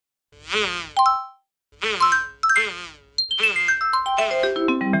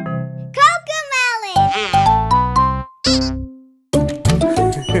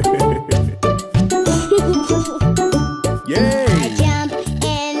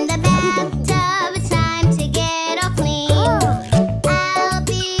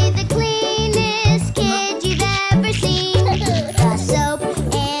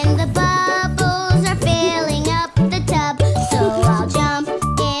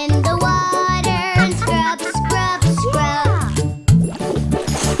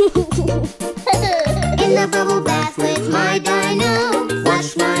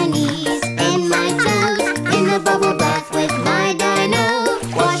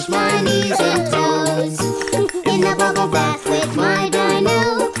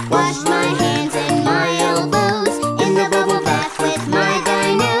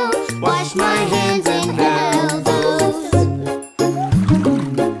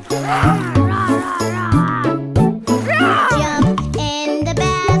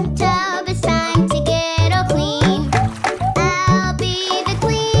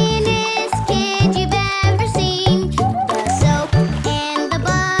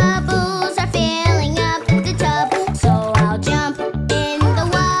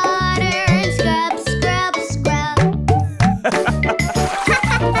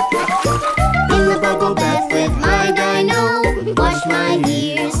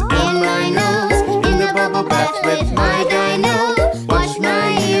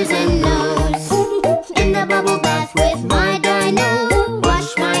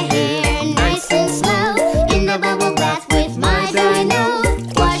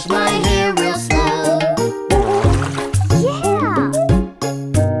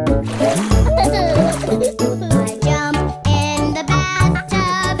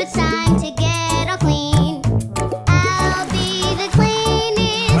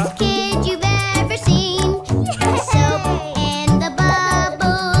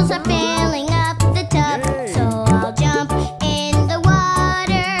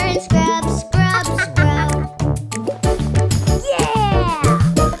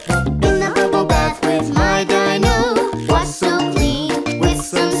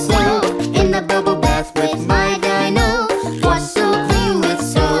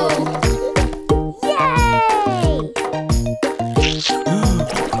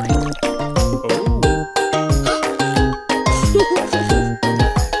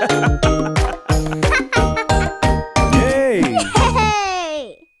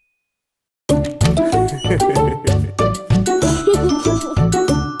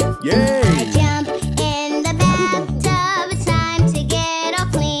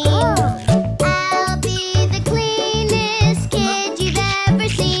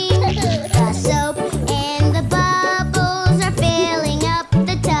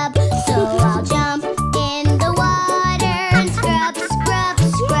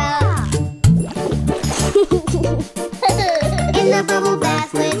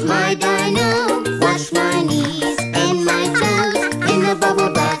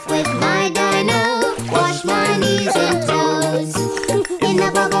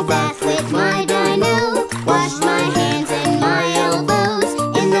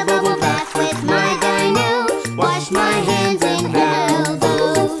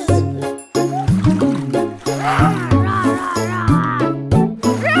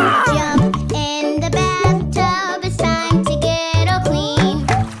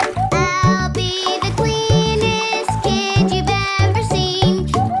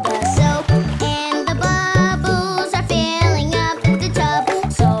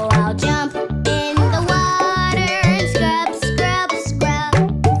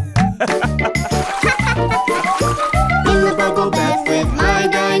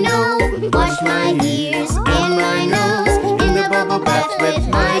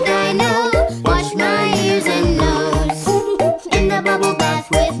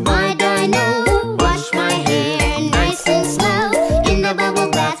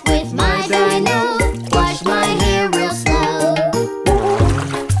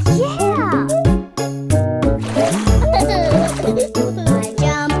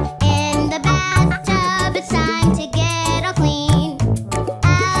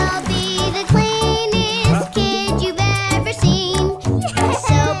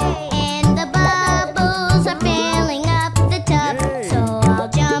Soap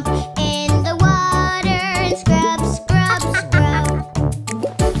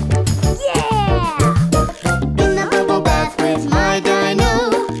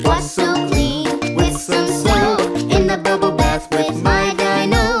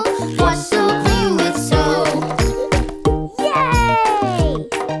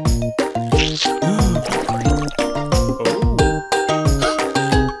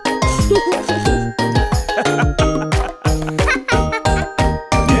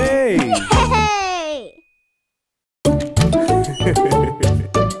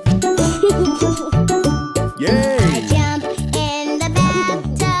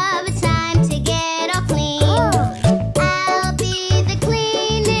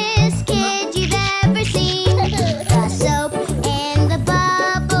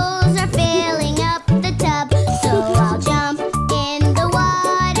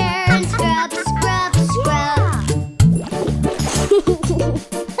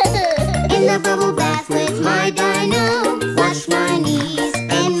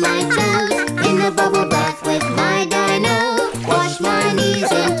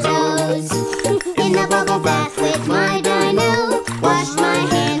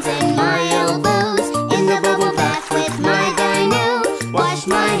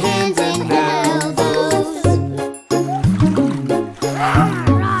hands and elbows.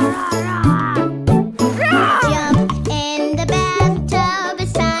 Jump in the bathtub,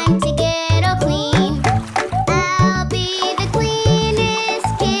 it's time to get all clean. I'll be the cleanest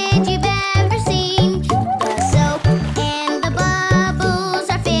kid you've ever seen. The soap and the bubbles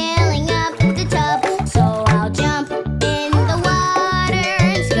are filling up the tub, so I'll jump in the water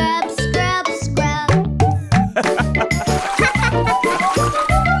and scrub, scrub, scrub.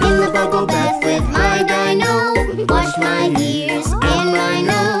 In the bubble bath with my dino, wash my ears and my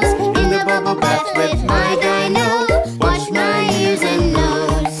nose. In the bubble bath with my dino, wash my ears and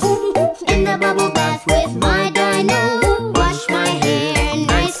nose. In the bubble bath with my dino, wash my hair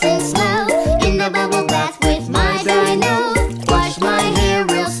nice and slow. In the bubble bath with my dino, wash my hair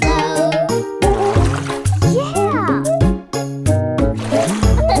real slow. Yeah!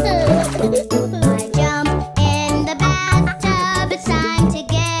 I jump in the bathtub, it's time to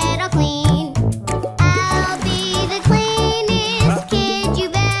get all clean. I'll be the cleanest kid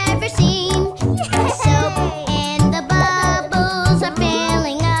you've ever seen. The soap and the bubbles are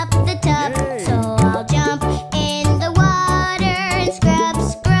filling up the tub, so I'll jump in the water and scrub,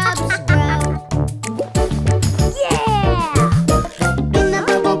 scrub, scrub. Yeah! In the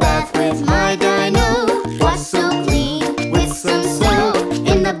bubble bath with my dino, wash so clean with some snow.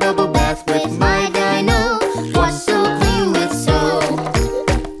 In the bubble bath with my dino, wash so clean with soap.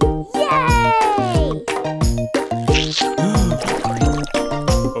 Yay!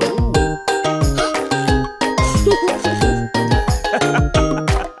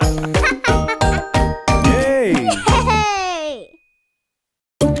 Yay! Hey!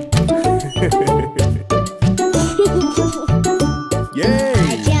 Yay!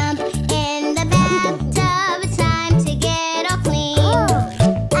 I jump in the bathtub, it's time to get all clean.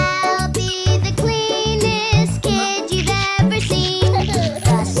 I'll be the cleanest kid you've ever seen.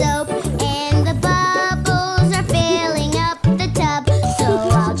 The soap and the bubbles are filling up the tub, so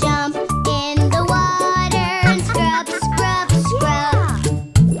I'll jump in the water and scrub, scrub, scrub.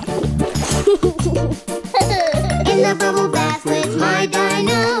 In the bubble bath with my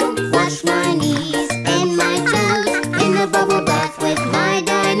dino, wash my knees and my toes. In the bubble bath with my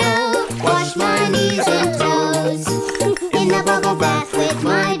dino, wash my knees and toes. In the bubble bath with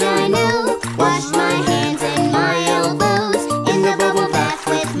my dino, wash my hands and my elbows. In the bubble bath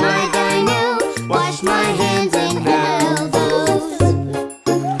with my dino, wash my hands and elbows.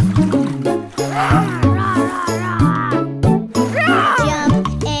 Jump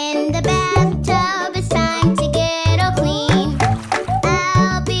in the bathtub, it's time to get all clean.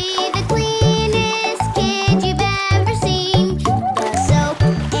 I'll be the cleanest kid you've ever seen. The soap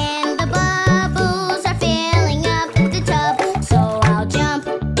and the bubbles are filling up the tub, so I'll jump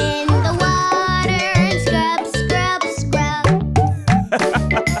in the water and scrub, scrub, scrub.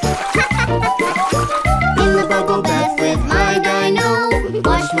 In the bubble bath with my dino,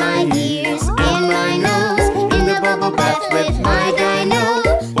 wash my ears and my nose. In the bubble bath with my dino,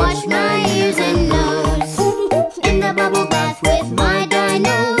 wash my ears and nose. In the bubble bath with my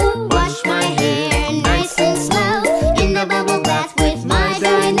dino, wash my hair nice and slow. In the bubble bath with my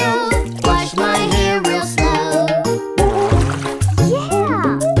dino, wash my hair real slow.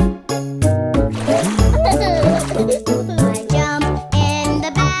 Yeah! I jump in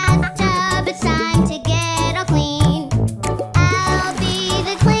the bathtub, it's time to get all clean. I'll be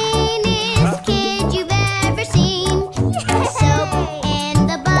the cleanest kid you've ever seen. The soap and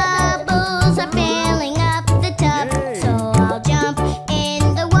the bubbles are filling up the tub, so I'll jump in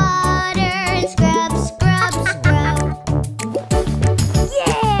the water and scrub, scrub, scrub.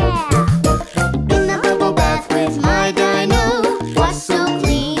 Yeah! In the bubble bath with my dino, wash so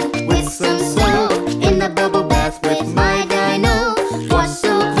clean with some snow. In the bubble bath with my dino, wash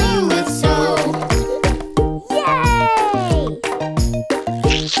so clean with soap. Yay!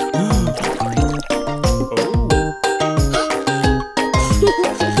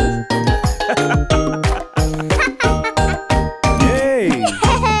 Yay!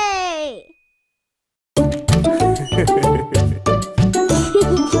 Hey!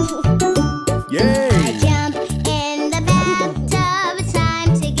 Yay! I jump in the bathtub, it's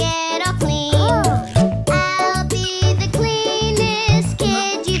time to get all clean. I'll be the cleanest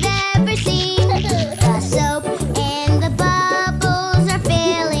kid you've ever seen. The soap and the bubbles are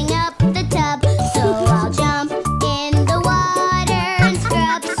filling up the tub, so I'll jump in the water and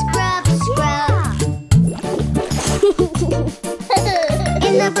scrub, scrub, scrub.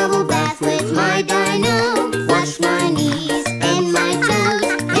 In the bubble bath with my dino, wash my knees and my toes.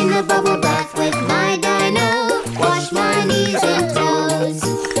 In the bubble bath with my dino, wash my knees and toes.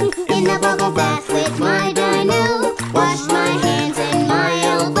 In the bubble bath with my dino, wash my hands and my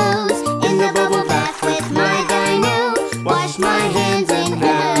elbows.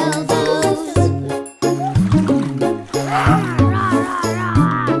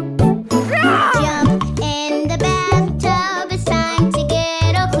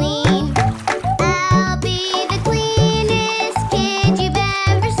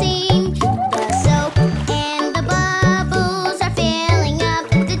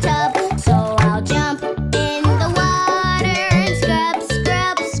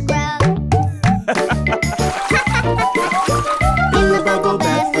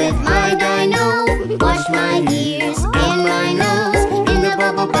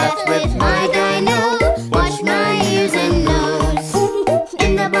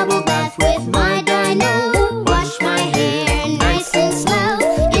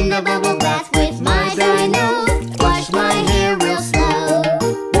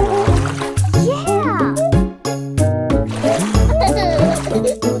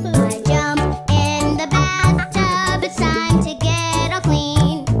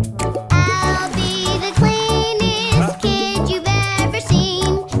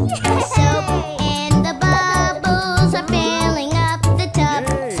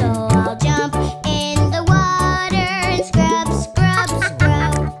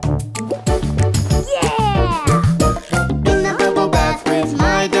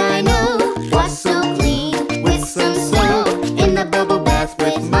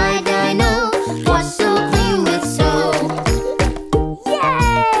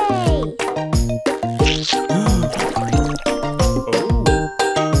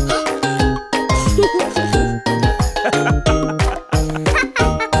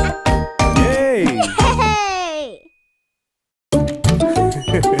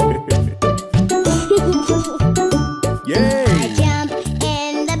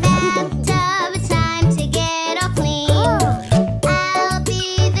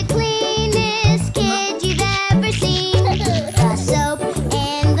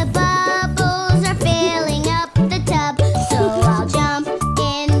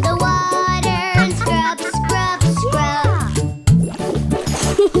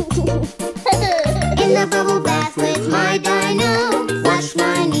 the bubble